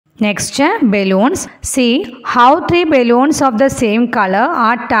Next, balloons. See how 3 balloons of the same color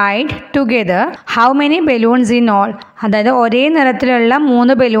are tied together. How many balloons in all? അതായത് ഒരേ നിറത്തിലുള്ള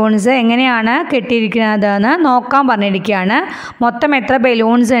 3 balloons എങ്ങനെയാണ് കെട്ടിയിരിക്കുന്നതെന്ന് നോക്കാൻ പറഞ്ഞിരിക്കുകയാണ്. മൊത്തം എത്ര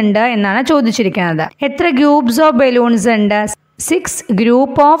ബലൂൺസ് ഉണ്ട് എന്നാണ് ചോദിച്ചിരിക്കുന്നത്. എത്ര ഗ്രൂപ്പ്സ് ഓഫ് ബലൂൺസ് ഉണ്ട്? 6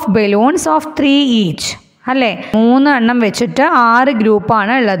 group of balloons of 3 each. അല്ലേ, 3 എണ്ണം വെച്ചിട്ട് 6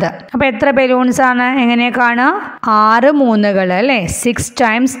 ഗ്രൂപ്പാണ് ഉള്ളത്. അപ്പോൾ എത്ര ബലൂൺസ് ആണ് എങ്ങനെയാ കാണുക? 6 മൂന്നുകൾ അല്ലേ, 6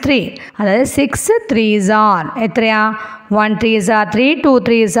 times 3, അതായത് 6 3s are എത്രയാ? 1 3s are 3, 2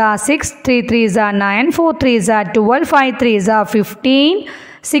 3s are 6, 3 3s are 9, 4 3s are 12, 5 3s are 15,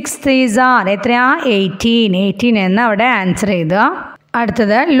 6 3s are എത്രയാ? 18 എന്ന് അവിടെ ആൻസർ ചെയ്തുക.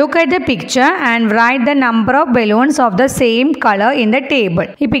 അടുത്തത്, look at the picture and write the number of balloons of the same colour in the table.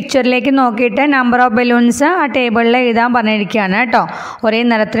 ഈ പിക്ചറിലേക്ക് നോക്കിയിട്ട് number of balloons ആ ടേബിളിൽ എഴുതാൻ പറഞ്ഞിരിക്കുകയാണ് കേട്ടോ. ഒരേ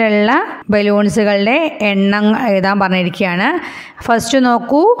നിറത്തിലുള്ള ബലൂൺസുകളുടെ എണ്ണം എഴുതാൻ പറഞ്ഞിരിക്കുകയാണ്. ഫസ്റ്റ്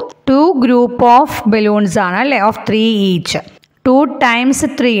നോക്കൂ, 2 ഗ്രൂപ്പ് ഓഫ് ബലൂൺസ് ആണ് അല്ലേ, ഓഫ് 3 ഈച്ച്. 2 times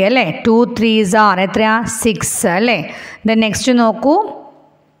 3 അല്ലേ, 2 3s are എത്രയാ? 6 അല്ലേ. ദെൻ നെക്സ്റ്റ് നോക്കൂ,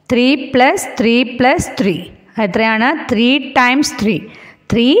 3 + 3 + 3 എത്രയാണ്? 3 times 3,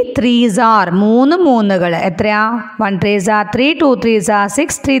 3 3s are 3 മൂന്നുകൾ എത്രയാ? 1 3s are 3, 2 3s are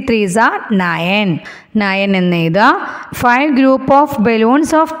 6, 3 3s are 9 എന്ന് എഴുതുക. 5 group of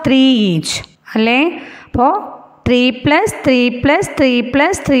balloons of 3 each അല്ലേ. അപ്പോൾ 3 + 3 + 3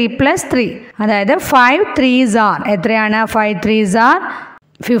 + 3 + 3 അതായത് 5 3s are എത്രയാണ്? 5 3s are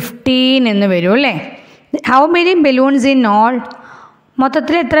 15 എന്ന് വരും അല്ലേ. How many balloons in all?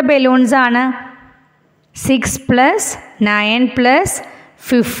 മൊത്തത്തിൽ എത്ര ബലൂൺസ് ആണ്? 6 + 9 +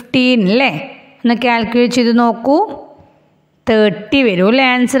 15 അല്ലേ. ഒന്ന് കാൽക്കുലേറ്റ് ചെയ്ത് നോക്കൂ, 30 വരും അല്ലേ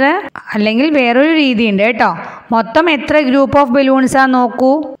ആൻസർ. അല്ലെങ്കിൽ വേറൊരു രീതി ഉണ്ട് കേട്ടോ. മൊത്തം എത്ര ഗ്രൂപ്പ് ഓഫ് ബലൂൺസ് ആ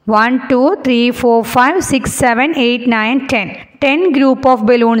നോക്കൂ. 1 2 3 4 5 6 7 8 9 10 ഗ്രൂപ്പ് ഓഫ്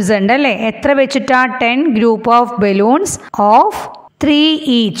ബലൂൺസ് ഉണ്ട് അല്ലേ. എത്ര വെച്ചിട്ടാ? 10 group of balloons of 3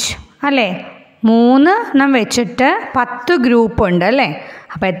 each അല്ലേ. 3 എണ്ണം വെച്ചിട്ട് 10 ഗ്രൂപ്പ് ഉണ്ട് അല്ലേ.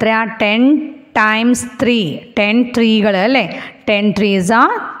 അപ്പോൾ എത്രയാ? 10 times 3, 10 3കൾ അല്ലേ. 10 3s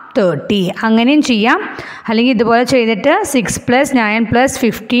are 30. അങ്ങനെയും ചെയ്യാം. അല്ലെങ്കിൽ ഇതുപോലെ ചെയ്തിട്ട് 6 + 9 +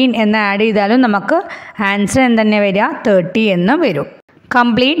 15 എന്ന് ആഡ് ചെയ്താലും നമുക്ക് ആൻസർ എന്തെന്നെ വരിക? 30 എന്ന് വരും.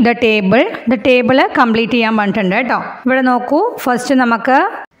 Complete the table. The table complete ചെയ്യാൻ പറഞ്ഞിട്ടുണ്ട് കേട്ടോ. ഇവിടെ നോക്കൂ, ഫസ്റ്റ് നമുക്ക്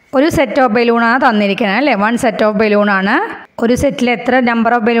ഒരു സെറ്റ് ഓഫ് ബലൂണാണ് തന്നിരിക്കുന്നത് അല്ലേ. 1 സെറ്റ് ഓഫ് ബലൂണാണ്. ഒരു സെറ്റിൽ എത്ര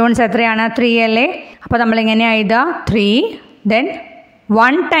നമ്പർ ഓഫ് ബലൂൺസ് എത്രയാണ്? 3 അല്ലേ. അപ്പോൾ നമ്മളിങ്ങനെ എഴുതുക 3, ദെൻ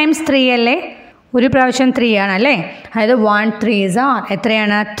 1 times 3 അല്ലേ. ഒരു പ്രാവശ്യം 3 ആണല്ലേ. അതായത് 1 3s are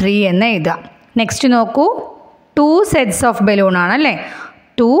എത്രയാണ്? 3 എന്ന് എഴുതുക. നെക്സ്റ്റ് നോക്കൂ, 2 സെറ്റ്സ് ഓഫ് ബലൂൺ ആണല്ലേ.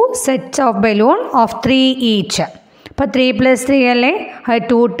 2 sets of balloon of 3 each. അപ്പോൾ 3 + 3 അല്ലേ. അത്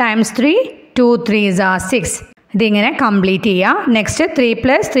 2 times 3, 2 3s are 6. ഇതിങ്ങനെ കംപ്ലീറ്റ് ചെയ്യുക. നെക്സ്റ്റ് 3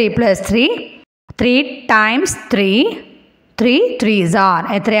 + 3 + 3, 3 times 3, 3 3s are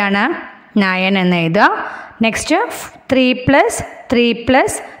എത്രയാണ്? 9 എന്ന് എഴുതുക. നെക്സ്റ്റ് 3 + 3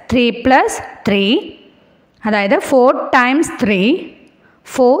 + 3 + 3 അതായത് 4 times 3,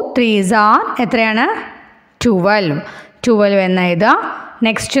 4 3s are എത്രയാണ്? 12 എന്ന് എഴുതുക.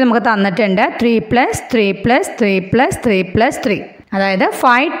 നെക്സ്റ്റ് നമുക്ക് തന്നിട്ടുണ്ട് 3 + 3 + 3 + 3 + 3 അതായത്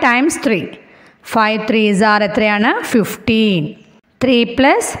 5 times 3, 5 3s are എത്രയാണ്? 15. 3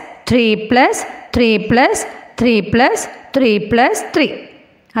 + 3 + 3 + 3 + 3 + 3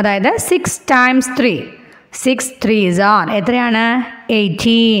 അതായത് 6 times 3, 6 3s are എത്രയാണ്?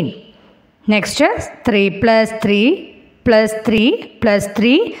 18. നെക്സ്റ്റ് 3 + 3 + 3 +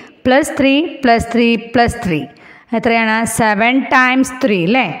 3 + 3 + 3 + 3 എത്രയാണ്? 7 times 3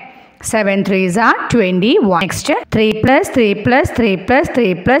 അല്ലേ. 7 3s are 21. Next 3 + 3 + 3 +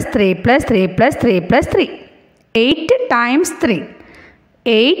 3 + 3 + 3 + 3 + 3 8 times 3,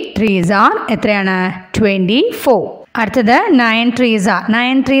 8 3s are എത്രയാണ്? 24. അടുത്തത് 9 3s are.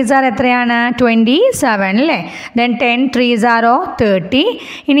 9 3s are എത്രയാണ്? 27 അല്ലേ. Then 10 3s are 30.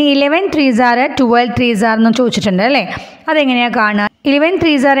 ഇനി 11 3s are 12 3s are എന്ന് ചോദിച്ചിട്ടുണ്ട് അല്ലേ. അതെങ്ങനെയാണ് കാണുക? 11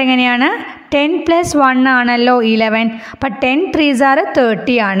 3s are എങ്ങനെയാണ്? 10 + 1 ആണല്ലോ 11. അപ്പം 10 3s are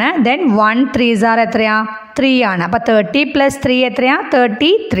 30 ആണ്. ദെൻ 1 3s are എത്രയാ? 3 ആണ്. അപ്പം 30 + 3 എത്രയാ?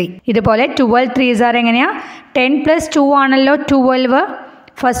 33. ഇതുപോലെ 12 3s are എങ്ങനെയാ? 10 + 2 ആണല്ലോ 12.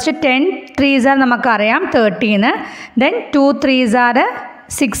 ഫസ്റ്റ് 10 3s are നമുക്കറിയാം 30. ദെൻ 2 3s are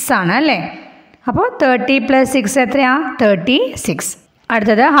 6 ആണ് അല്ലേ. അപ്പോൾ 30 + 6 എത്രയാ? 36.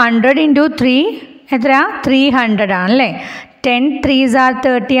 അടുത്തത് 100 × 3 എത്രയാ? 300 ആണല്ലേ. 10 3s are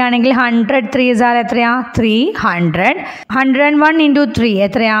 30 ആണെങ്കിൽ 100 3s are എത്രയാ 300. 101 into 3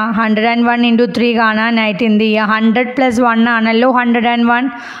 എത്രയാ 101 into 3 കാണാനായിട്ട് എന്ത് ചെയ്യുക 100 plus 1 ആണല്ലോ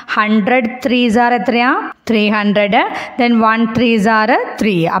 101. 100 3s are എത്രയാ 300. Then 1 3s are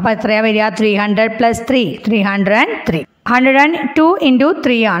 3. അപ്പോൾ എത്രയാ വരിക 300 plus 3 303. 102 into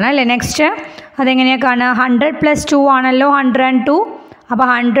 3 ആണ് അല്ലേ. നെക്സ്റ്റ് അതെങ്ങനെയാണ് കാണുക 100 plus 2 ആണല്ലോ 102. അപ്പോൾ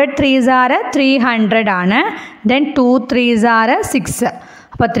 100 3s are 300 ആണ്. Then 2 3s are 6.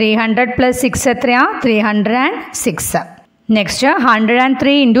 അപ്പോൾ 300 plus 6 എത്രയാ 306. നെക്സ്റ്റ്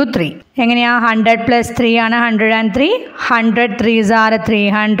 103 into 3 എങ്ങനെയാ 100 plus 3 ആണ് 103. 100 3s are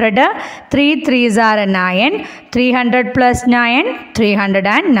 300. 3 3s are 9. 300 plus 9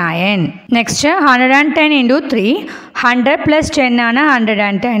 309. Next 110 into 3 100 plus 10 ആണ്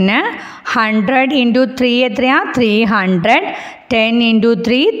 110. 100 into 3 എത്രയാ 300. 10 into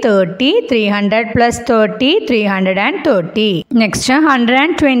 3 30. 300 plus 30 330. നെക്സ്റ്റ്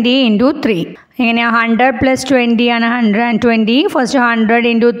 120 into 3 എങ്ങനെയാ 100 plus 20 ആണ് 120. ഫസ്റ്റ് 100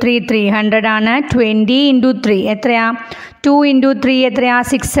 into 3 300 ആണ്. 20 into 3 എത്രയാ 2 into 3 എത്രയാ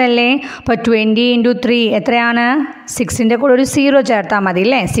 6 അല്ലേ. അപ്പോൾ 20 into 3 എത്രയാണ് 6ൻ്റെ കൂടെ ഒരു 0 ചേർത്താൽ മതി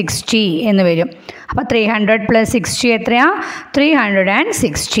അല്ലേ 60 എന്ന് വരും. അപ്പോൾ 300 plus 60 എത്രയാ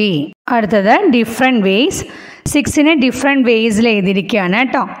 360. അടുത്തത് ഡിഫറെൻറ്റ് വേയ്സ്. 6നെ ഡിഫറെൻറ്റ് വേയ്സിൽ എഴുതിയിരിക്കുകയാണ്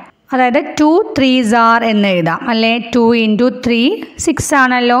കേട്ടോ. അതായത് 2 3s are എന്ന് എഴുതാം അല്ലേ. 2 into 3 6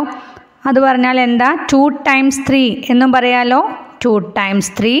 ആണല്ലോ. അത് പറഞ്ഞാൽ എന്താ 2 times 3 എന്നും പറയാലോ 2 times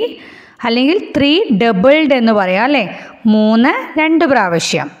 3. അല്ലെങ്കിൽ 3 doubled എന്ന് പറയാം അല്ലേ 3 2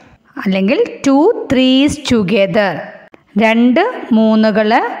 പ്രാവശ്യം. അല്ലെങ്കിൽ 2 3s together 2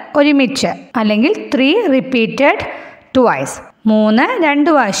 3കൾ ഒരുമിച്ച്. അല്ലെങ്കിൽ 3 repeated twice 3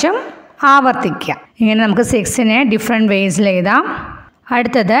 2 പ്രാവശ്യം ആവർത്തിക്കുക. ഇങ്ങനെ നമുക്ക് 6നെ ഡിഫറെൻറ്റ് വേയ്സിൽ എഴുതാം.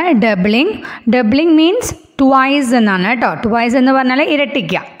 അടുത്തത് ഡബ്ലിങ്. ഡബ്ലിങ് മീൻസ് ട്വൈസ് എന്നാണ് കേട്ടോ. ട്വൈസ് എന്ന് പറഞ്ഞാൽ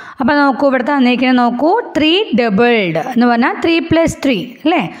ഇരട്ടിക്കുക. അപ്പോൾ നോക്കൂ ഇവിടെ തന്നിരിക്കുന്നത് നോക്കൂ 3 doubled എന്ന് പറഞ്ഞാൽ 3 plus 3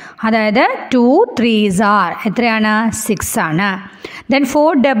 അല്ലേ. അതായത് 2 3s are എത്രയാണ് 6 ആണ്. ദെൻ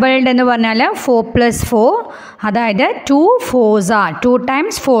 4 doubled എന്ന് പറഞ്ഞാൽ 4 plus 4 അതായത് 2 4s are 2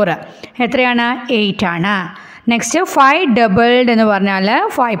 times 4 എത്രയാണ് 8 ആണ്. നെക്സ്റ്റ് 5 doubled എന്ന് പറഞ്ഞാൽ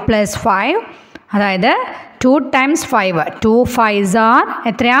 5 plus 5 അതായത് 2 times 5 2 5s are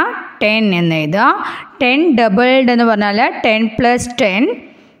എത്രയാ 10 എന്ന് എഴുതുക. 10 doubled എന്ന് പറഞ്ഞാൽ 10 plus 10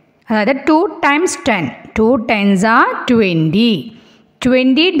 അതായത് 2 times 10 2 10s are 20.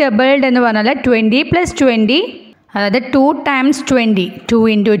 20 doubled എന്ന് പറഞ്ഞാൽ 20 plus 20 അതായത് 2 times 20 2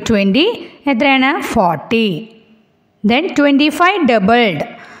 into 20 എത്രയാണ് 40. ദെൻ 25 doubled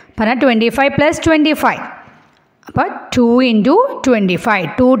പറഞ്ഞാൽ 25 plus 25 അപ്പോൾ 2 into 25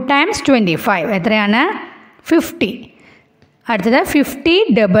 2 times 25 എത്രയാണ് 50. അടുത്തത് 50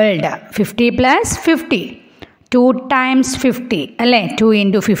 doubled 50 plus 50 2 times 50 അല്ലേ 2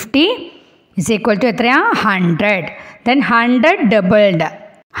 into 50 is equal to എത്രയാ 100. then 100 doubled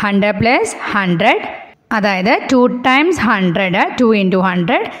 100 plus 100 അതായത് 2 times 100 2 into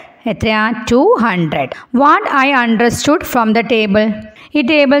 100 എത്രയാ 200. what I understood from the table. ഈ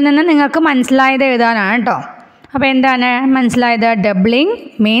ടേബിളിൽ നിന്ന് നിങ്ങൾക്ക് മനസ്സിലായത് എഴുതാനാണ് കേട്ടോ. അപ്പോൾ എന്താണ് മനസ്സിലായത് ഡബ്ലിങ്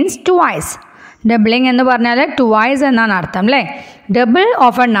മീൻസ് ട്വൈസ്. ഡബ്ലിങ് എന്ന് പറഞ്ഞാൽ ട്വൈസ് എന്നാണ് അർത്ഥം അല്ലേ. Double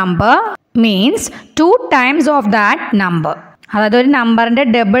of A number means 2 times of that number. അതായത് ഒരു നമ്പറിൻ്റെ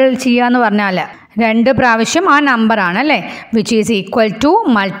ഡബിൾ ചെയ്യുക എന്ന് പറഞ്ഞാൽ 2 പ്രാവശ്യം ആ നമ്പറാണ് അല്ലേ. Which is equal to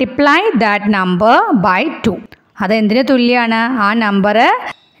multiply that number by 2. അതെന്തിന് തുല്യമാണ് ആ നമ്പർ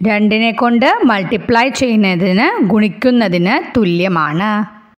 2നെ കൊണ്ട് മൾട്ടിപ്ലൈ ചെയ്യുന്നതിന് ഗുണിക്കുന്നതിന് തുല്യമാണ്.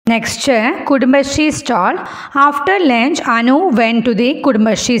 Next Kudumbashree stall. After lunch Anu went to the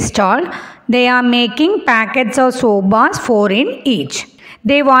Kudumbashree stall. They are making packets of soap bars 4 in each.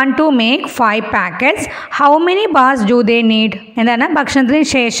 They want to make 5 packets. How many bars do they need? എന്താണ് ഭക്ഷണത്തിന്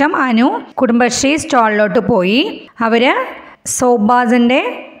ശേഷം അനു കുടുംബശ്രീ സ്റ്റാളിലോട്ട് പോയി. അവർ soap ബാസിൻ്റെ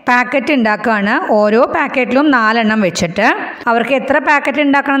packet ഉണ്ടാക്കുകയാണ്. ഓരോ പാക്കറ്റിലും 4 എണ്ണം വെച്ചിട്ട്. അവർക്ക് എത്ര പാക്കറ്റ്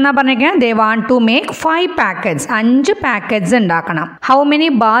ഉണ്ടാക്കണം എന്നാണ് പറഞ്ഞിരിക്കുന്നത്. They want to make 5 packets 5 packets ഉണ്ടാക്കണം. How many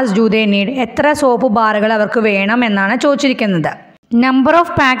bars do they need എത്ര സോപ്പ് ബാറുകൾ അവർക്ക് വേണം എന്നാണ് ചോദിച്ചിരിക്കുന്നത്. Number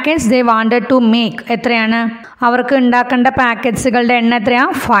of packets they wanted to make എത്രയാണ് അവർക്ക് ഉണ്ടാക്കേണ്ട പാക്കറ്റ്സുകളുടെ എണ്ണം എത്രയാ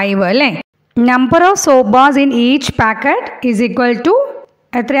 5 അല്ലേ. Number of soap bars in each packet is equal to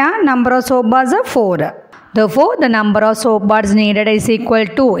എത്രയാ number of soap bars 4. therefore the number of soap bars needed is equal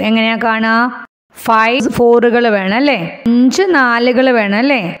to എങ്ങനെയാ കാണുക 5 4കൾ വേണം അല്ലേ 5 4കൾ വേണം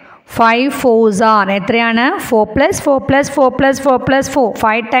അല്ലേ. 5 4s are എത്രയാണ് 4 plus 4 plus 4 plus 4 plus 4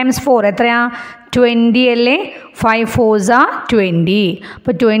 5 times 4 എത്രയാ 20 അല്ലേ. 5 4s are 20.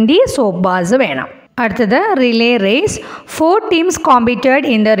 അപ്പോൾ 20 സോപ്പ് ബാർസ് വേണം. അടുത്തത് relay raise. 4 teams competed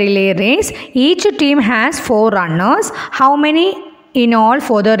in the relay race. Each team has 4 runners. How many in all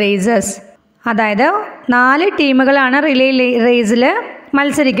for the races? അതായത് 4 ടീമുകളാണ് റിലേ റേസിൽ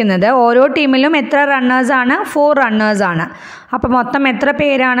മത്സരിക്കുന്നത്. ഓരോ ടീമിലും എത്ര റണ്ണേഴ്സാണ്? 4 റണ്ണേഴ്സാണ്. അപ്പോൾ മൊത്തം എത്ര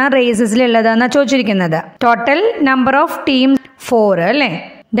പേരാണ് റേസസിലുള്ളതെന്ന് ചോദിച്ചിരിക്കുന്നത്. ടോട്ടൽ നമ്പർ ഓഫ് ടീം 4 അല്ലേ.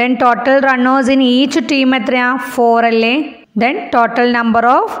 Then total runners in each team എത്രയാ? 4 അല്ലേ. Then total number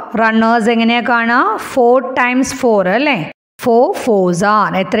of runners എങ്ങനെയാ കാണുക? 4 times 4 അല്ലേ. 4 4s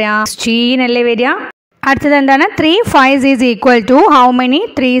are എത്രയാ? 16 അല്ലേ വരിക. അടുത്തത് എന്താണ്? 3 5s is equal to how many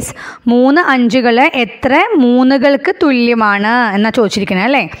 3s? 3 5കൾ എത്ര 3കൾക്ക് തുല്യമാണ് എന്നാണ് ചോദിച്ചിരിക്കുന്നത്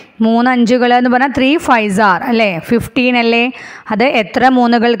അല്ലേ. 3 5കൾ എന്ന് പറഞ്ഞാൽ 3 5s are അല്ലേ. 15 അല്ലേ. അത് എത്ര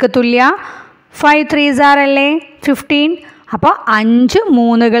 3കൾക്ക് തുല്യ? 5 3s are അല്ലേ. 15. അപ്പോൾ 5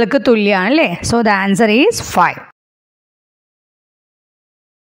 3കൾക്ക് തുല്യമാണ് അല്ലേ. So the answer is 5.